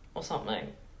 apples or something.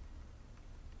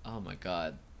 Oh my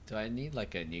god. Do I need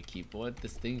like a new keyboard?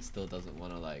 This thing still doesn't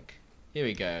want to like... Here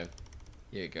we go.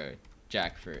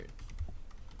 Jackfruit.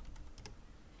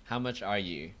 How much are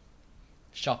you?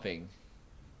 Shopping.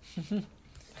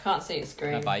 Can't see a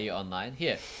screen. Can I buy you online?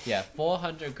 Here,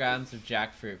 400 grams of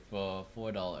jackfruit for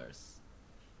 $4.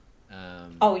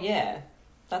 Oh yeah,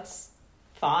 that's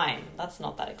fine. That's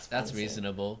not that expensive. That's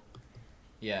reasonable.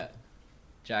 Yeah,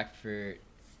 jackfruit,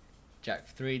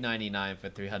 $3.99 for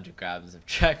 300 grams of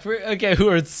jackfruit. Okay,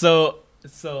 we're so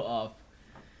off.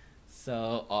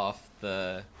 so off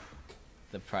the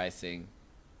pricing.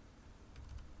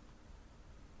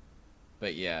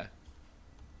 But yeah,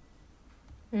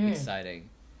 exciting.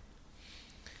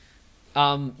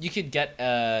 You could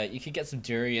get some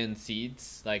durian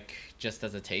seeds like just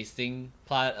as a tasting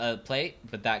plate,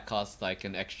 but that costs like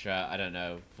an extra, I don't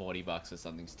know, $40 or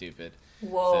something stupid.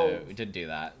 Whoa. So we didn't do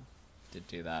that. Didn't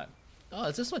do that. Oh,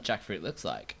 is this what jackfruit looks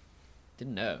like?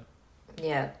 Didn't know.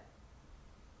 Yeah.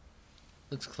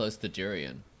 Looks close to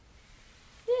durian.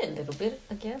 Yeah, a little bit,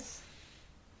 I guess.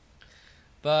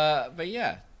 But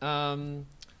yeah.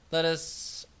 Let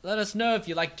us know if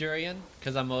you like durian,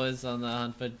 because I'm always on the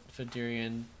hunt for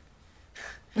durian.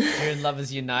 Durian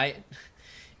lovers unite.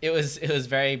 It was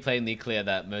very plainly clear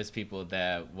that most people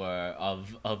there were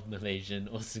of Malaysian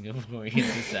or Singaporean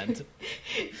descent.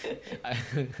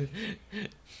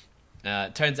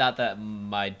 Turns out that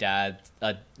my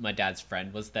dad's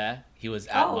friend was there. He was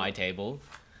at my table.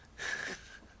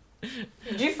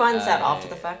 Did you find this out after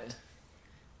the fact?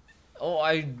 Oh,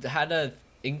 I had a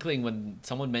inkling when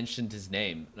someone mentioned his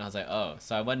name, and I was like, oh.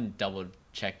 So I went and double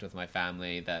checked with my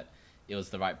family that it was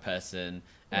the right person,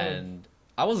 and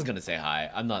I wasn't gonna say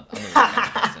hi. I'm not the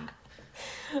right person.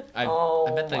 I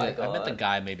met the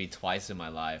guy maybe twice in my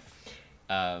life,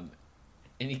 and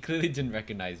he clearly didn't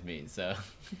recognize me. So.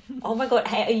 Oh my god!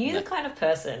 Hey, are you the kind of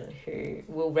person who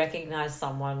will recognize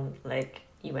someone like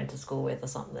you went to school with or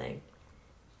something,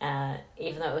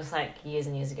 even though it was like years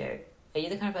and years ago? Are you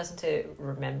the kind of person to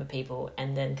remember people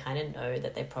and then kind of know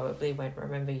that they probably won't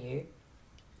remember you?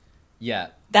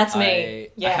 Yeah, that's me.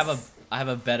 Yes, I have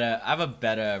a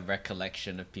better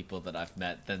recollection of people that I've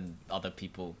met than other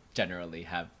people generally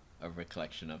have a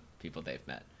recollection of people they've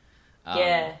met.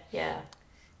 Yeah.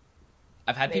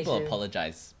 I've had people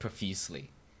apologize profusely,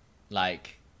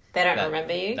 like they don't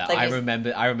remember you. That I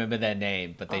remember their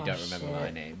name, but they don't remember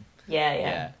my name.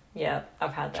 Yeah.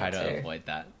 I've had that too. Try to too. avoid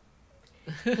that.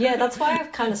 Yeah, that's why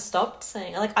I've kind of stopped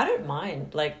saying, like, I don't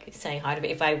mind, like, saying hi to me.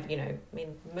 If I,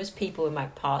 most people in my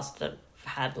past have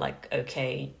had, like,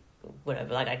 okay,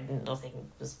 whatever, like, nothing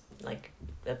was, like,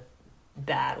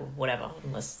 bad or whatever,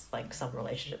 unless, like, some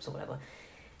relationships or whatever.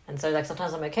 And so, like,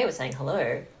 sometimes I'm okay with saying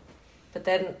hello, but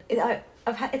then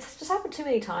it's just happened too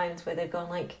many times where they've gone,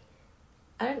 like,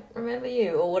 I don't remember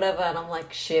you or whatever, and I'm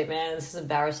like, shit, man, this is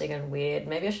embarrassing and weird.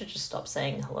 Maybe I should just stop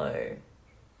saying hello.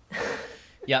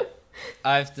 Yep.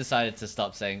 I've decided to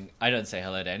stop saying. I don't say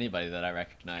hello to anybody that I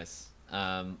recognize,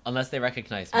 unless they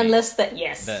recognize me. Unless that,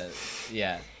 yes.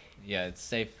 Yeah, it's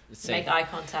safe. Make eye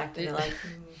contact and you're like.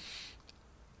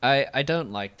 I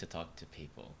don't like to talk to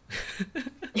people.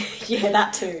 Yeah,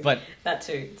 that too. But that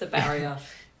too. It's a barrier.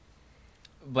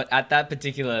 But at that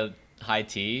particular high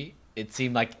tea, it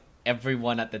seemed like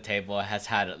everyone at the table has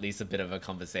had at least a bit of a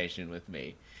conversation with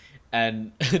me.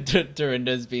 And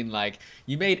Dorinda's been like,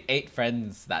 you made 8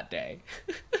 friends that day.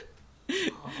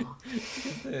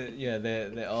 Yeah,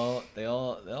 they all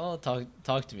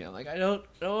talk to me. I'm like, I don't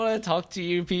want to talk to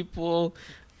you people.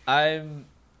 I'm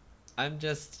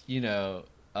just,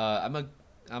 I'm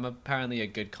apparently a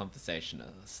good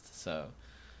conversationalist. So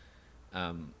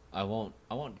I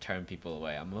won't turn people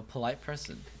away. I'm a polite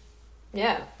person.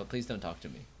 Yeah. But please don't talk to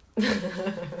me.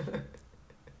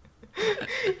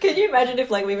 Can you imagine if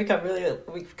like we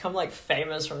become like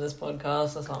famous from this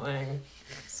podcast or something?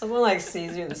 Someone like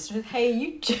sees you in the street, hey,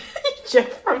 you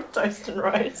Jeff from Toast and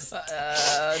Roast.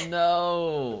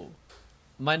 No.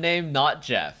 My name not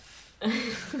Jeff.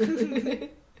 This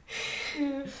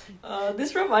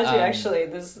reminds me actually,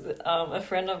 there's a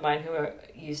friend of mine who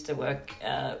used to work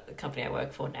at the company I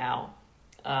work for now.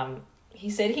 He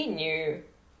said he knew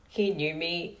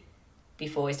me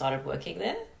before he started working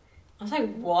there. I was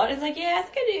like, what? He's like, yeah, I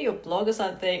think I knew your blog or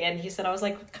something. And he said, I was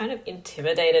like kind of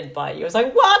intimidated by you. I was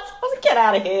like, what? I was like, get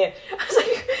out of here. I was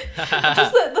like,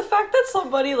 just the fact that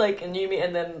somebody like knew me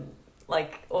and then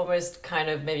like almost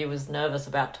kind of maybe was nervous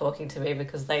about talking to me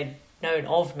because they'd known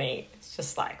of me. It's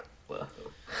just like, whoa.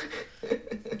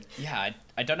 Yeah,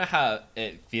 I don't know how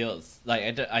it feels.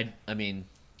 Like, I mean,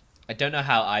 I don't know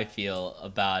how I feel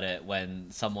about it when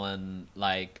someone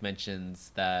like mentions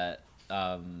that,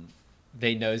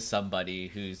 they know somebody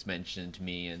who's mentioned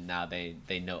me and now they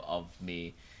know of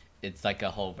me. It's like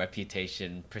a whole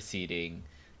reputation preceding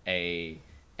a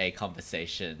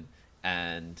conversation,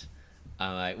 and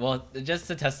I'm like, well, just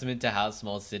a testament to how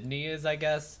small Sydney is, I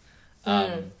guess.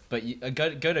 But you go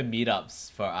to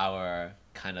meetups for our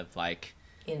kind of like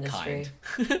industry.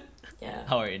 Yeah,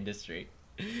 our industry,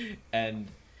 and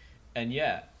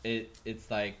yeah,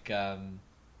 it's like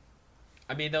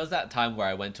I mean, there was that time where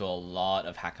I went to a lot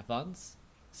of hackathons,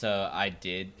 so I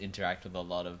did interact with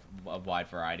a wide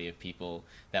variety of people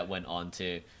that went on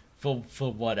to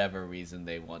for whatever reason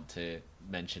they want to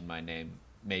mention my name.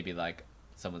 Maybe like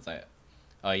someone's like,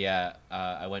 oh yeah,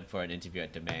 I went for an interview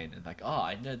at Domain, and like, oh,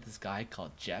 I know this guy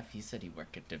called Jeff. He said he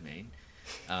worked at Domain.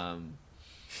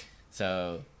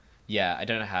 So yeah, I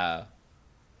don't know how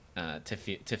to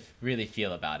really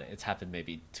feel about it. It's happened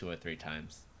maybe 2 or 3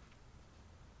 times.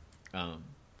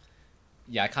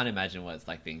 Yeah, I can't imagine what it's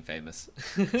like being famous.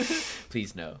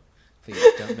 Please no. Please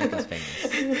don't make us famous.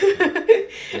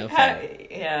 No fame.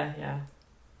 Yeah.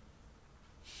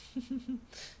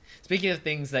 Speaking of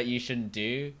things that you shouldn't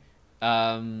do,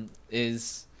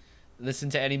 is listen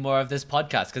to any more of this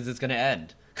podcast because it's going to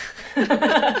end.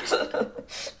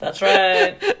 That's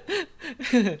right.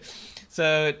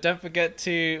 So don't forget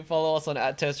to follow us on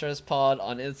 @ToasterSPod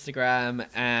on Instagram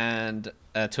and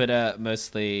Twitter,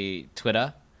 mostly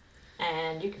Twitter.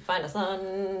 And you can find us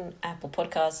on Apple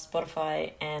Podcasts,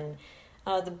 Spotify, and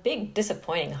the big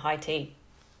disappointing High Tea.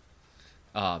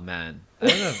 Oh man, I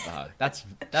don't know.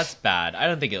 That's bad. I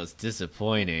don't think it was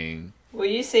disappointing. Well,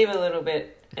 you seem a little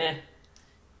bit.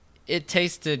 It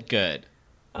tasted good.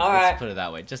 All Let's right. put it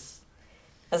that way. Just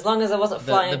as long as it wasn't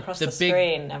flying across the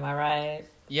screen. Am I right?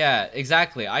 Yeah,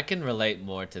 exactly. I can relate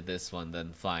more to this one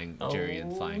than flying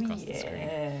durian flying across the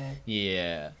screen.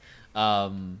 Yeah.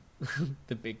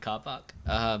 The big car park.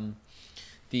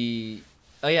 New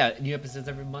episodes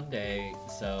every Monday.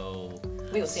 So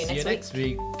we will see you next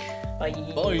week.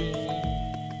 Bye.